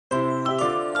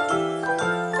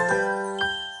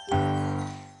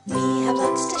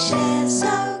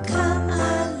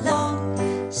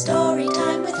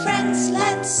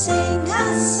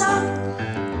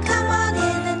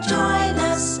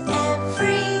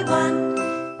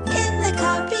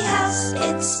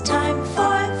It's time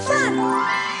for fun!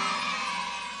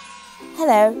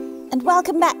 Hello, and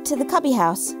welcome back to the Cubby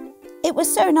house. It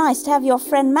was so nice to have your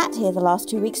friend Matt here the last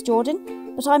 2 weeks,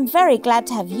 Jordan, but I'm very glad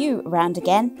to have you around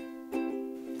again.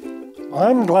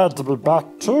 I'm glad to be back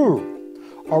too.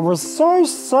 I was so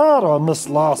sad I missed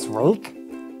last week.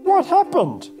 What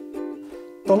happened?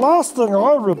 The last thing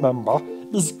I remember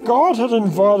is God had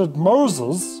invited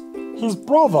Moses, his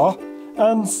brother,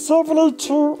 and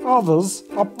 72 others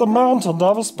up the mountain to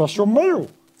have a special meal.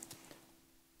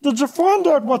 Did you find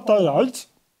out what they ate?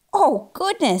 Oh,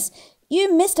 goodness,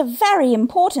 you missed a very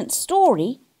important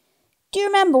story. Do you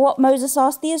remember what Moses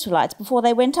asked the Israelites before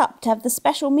they went up to have the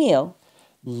special meal?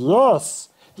 Yes,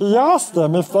 he asked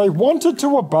them if they wanted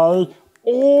to obey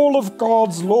all of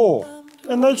God's law,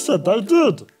 and they said they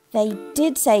did. They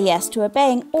did say yes to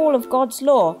obeying all of God's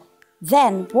law.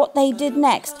 Then what they did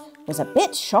next was a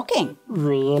bit shocking.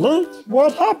 Really?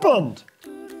 What happened?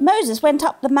 Moses went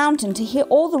up the mountain to hear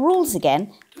all the rules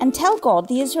again and tell God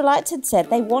the Israelites had said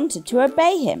they wanted to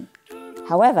obey him.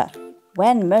 However,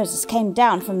 when Moses came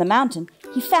down from the mountain,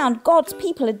 he found God's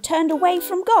people had turned away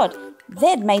from God.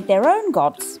 They'd made their own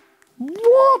gods.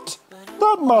 What?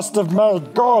 That must have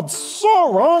made God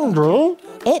so angry.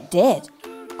 It did.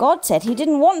 God said he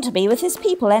didn't want to be with his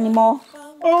people anymore.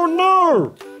 Oh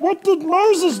no! What did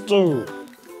Moses do?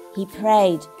 He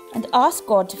prayed and asked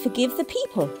God to forgive the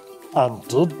people. And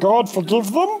did God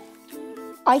forgive them?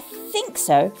 I think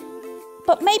so.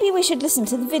 But maybe we should listen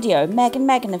to the video Meg and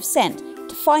Megan have sent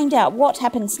to find out what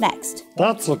happens next.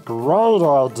 That's a great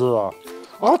idea.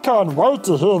 I can't wait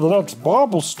to hear the next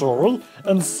Bible story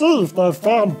and see if they've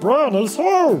found Brownie's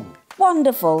home.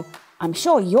 Wonderful. I'm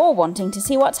sure you're wanting to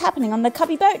see what's happening on the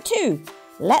Cubby boat too.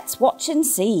 Let's watch and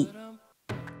see.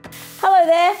 Hello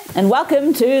there, and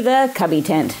welcome to the Cubby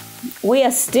tent. We are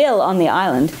still on the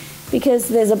island because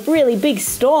there's a really big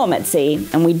storm at sea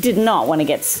and we did not want to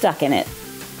get stuck in it.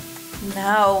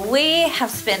 No, we have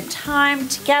spent time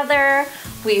together.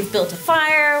 We've built a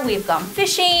fire, we've gone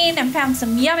fishing and found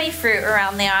some yummy fruit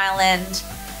around the island.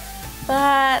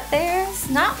 But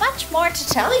there's not much more to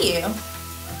tell you.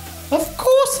 Of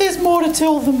course there's more to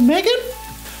tell them, Megan.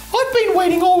 I've been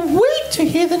waiting all week to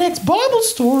hear the next Bible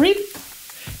story.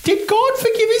 Did God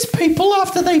forgive his people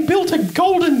after they built a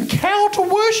golden cow to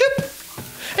worship?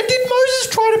 And did Moses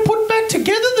try to put back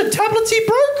together the tablets he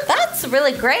broke? That's a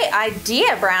really great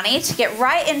idea, Brownie, to get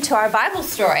right into our Bible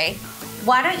story.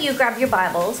 Why don't you grab your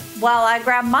Bibles while I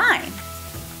grab mine?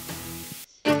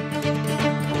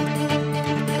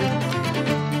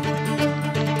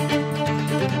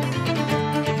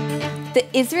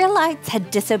 The Israelites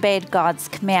had disobeyed God's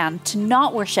command to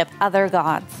not worship other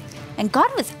gods, and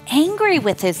God was angry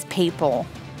with his people.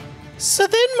 So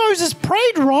then Moses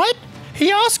prayed, right?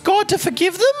 He asked God to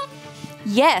forgive them?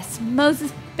 Yes,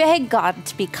 Moses begged God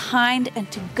to be kind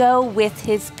and to go with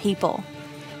his people.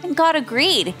 And God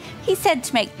agreed. He said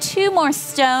to make 2 more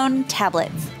stone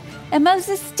tablets. And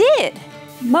Moses did.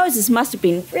 Moses must have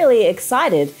been really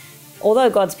excited. Although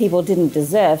God's people didn't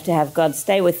deserve to have God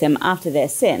stay with them after their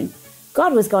sin,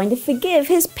 God was going to forgive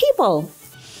his people.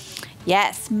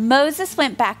 Yes, Moses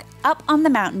went back up on the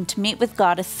mountain to meet with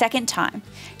God a second time.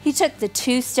 He took the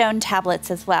 2 stone tablets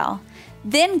as well.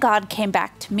 Then God came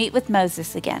back to meet with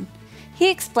Moses again. He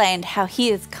explained how he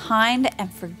is kind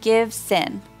and forgives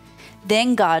sin.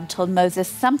 Then God told Moses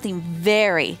something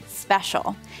very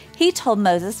special. He told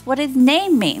Moses what his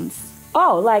name means.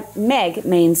 Oh, like Meg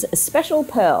means a special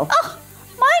pearl. Oh,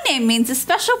 my name means a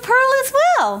special pearl as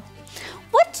well.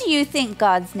 What do you think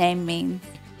God's name means?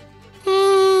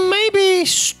 Maybe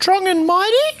strong and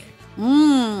mighty?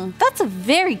 That's a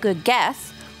very good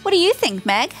guess. What do you think,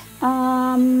 Meg?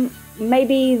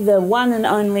 Maybe the one and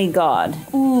only God.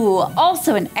 Ooh,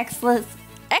 also an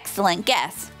excellent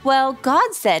guess. Well,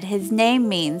 God said his name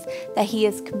means that he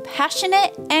is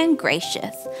compassionate and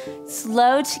gracious,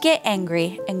 slow to get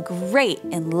angry, and great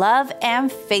in love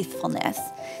and faithfulness.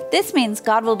 This means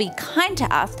God will be kind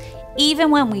to us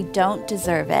even when we don't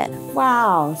deserve it.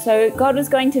 Wow, so God was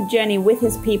going to journey with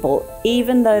his people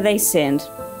even though they sinned.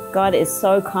 God is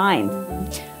so kind.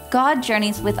 God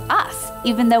journeys with us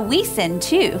even though we sin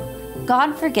too.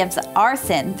 God forgives our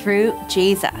sin through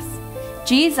Jesus.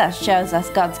 Jesus shows us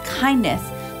God's kindness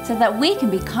so that we can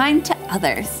be kind to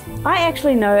others. I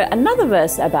actually know another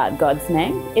verse about God's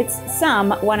name. It's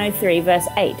Psalm 103 verse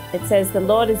 8. It says, "The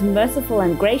Lord is merciful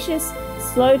and gracious,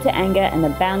 slow to anger and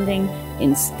abounding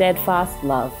in steadfast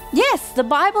love." Yes, the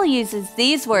Bible uses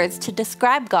these words to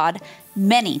describe God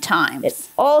many times. It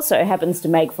also happens to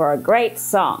make for a great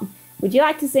song. Would you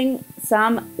like to sing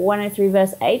Psalm 103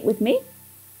 verse 8 with me?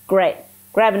 Great.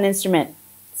 Grab an instrument.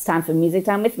 It's time for Music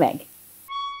Time with Meg.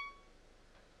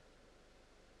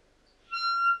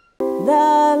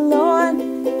 The Lord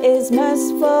is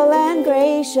merciful and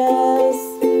gracious,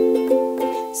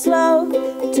 slow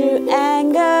to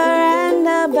anger and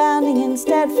abounding in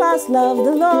steadfast love.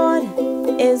 The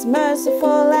Lord is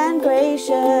merciful and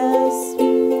gracious,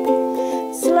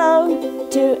 slow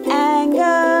to anger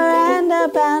and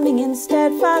abounding in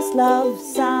steadfast love.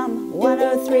 Psalm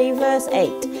 103 verse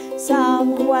 8.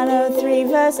 Psalm 103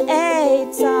 verse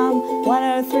 8. Psalm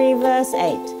 103 verse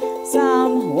 8.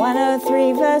 Psalm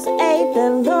 103 verse 8. The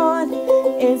Lord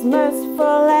is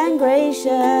merciful and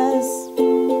gracious,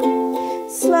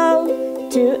 slow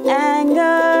to anger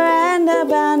and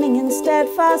abounding in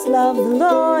steadfast love. The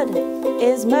Lord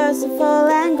is merciful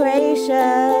and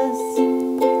gracious,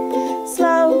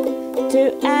 slow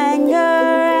to anger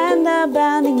and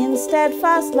abounding in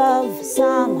steadfast love.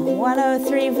 Psalm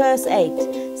 103 verse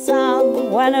 8.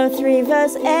 Psalm 103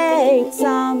 verse 8.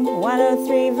 Psalm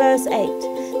 103 verse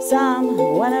 8. Psalm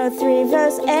 103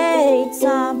 verse 8.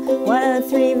 Psalm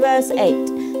 103 verse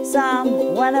 8.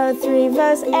 Psalm 103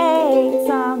 verse 8.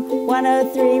 Psalm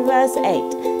 103 verse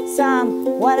 8. Psalm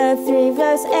 103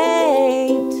 verse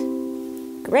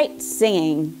 8. Great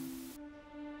singing.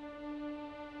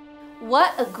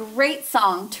 What a great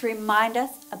song to remind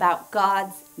us about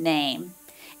God's name.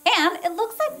 And it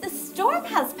looks like the storm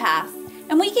has passed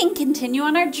and we can continue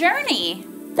on our journey.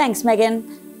 Thanks,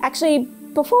 Megan. Actually,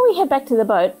 before we head back to the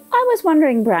boat, I was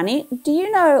wondering, Brownie, do you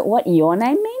know what your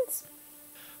name means?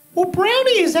 Well,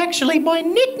 Brownie is actually my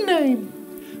nickname.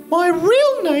 My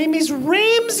real name is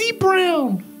Ramsey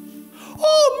Brown.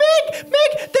 Oh,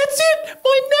 Meg, that's it!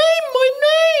 My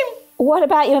name! What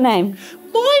about your name?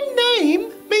 My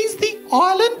name means the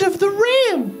Island of the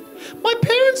Ram. My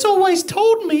parents always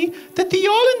told me that the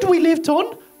island we lived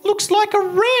on looks like a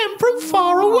ram from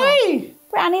far away.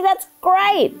 Brownie, that's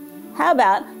great. How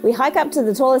about we hike up to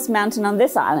the tallest mountain on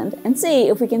this island and see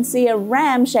if we can see a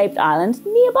ram-shaped island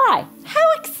nearby?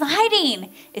 How exciting!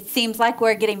 It seems like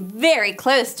we're getting very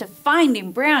close to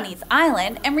finding Brownie's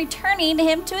island and returning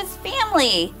him to his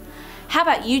family. How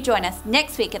about you join us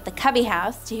next week at the Cubby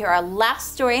house to hear our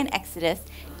last story in Exodus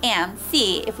and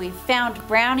see if we've found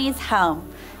Brownie's home.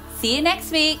 See you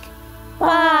next week.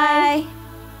 Bye.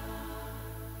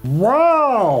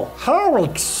 Wow, how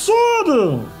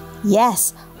exciting!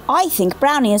 Yes, I think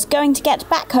Brownie is going to get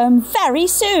back home very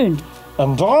soon.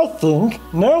 And I think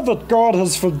now that God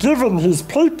has forgiven his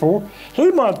people, he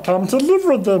might come to live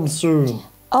with them soon.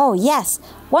 Oh yes,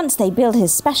 once they build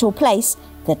his special place,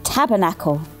 the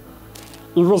tabernacle.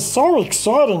 It was so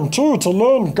exciting too to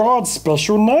learn God's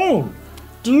special name.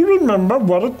 Do you remember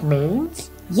what it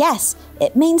means? Yes,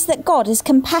 it means that God is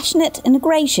compassionate and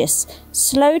gracious,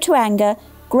 slow to anger,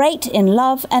 great in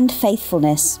love and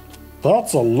faithfulness.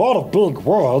 That's a lot of big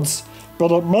words,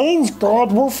 but it means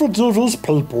God will forgive his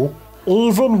people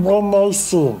even when they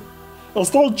sin, as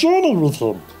they journey with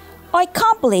him. I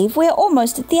can't believe we're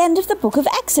almost at the end of the book of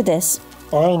Exodus.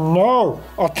 I know.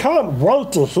 I can't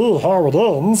wait to hear how it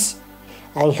ends.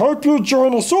 I hope you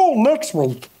join us all next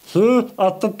week here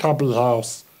at the Cubby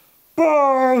house.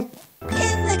 Bye!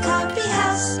 In the Cubby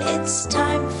house, it's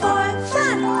time for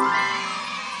fun.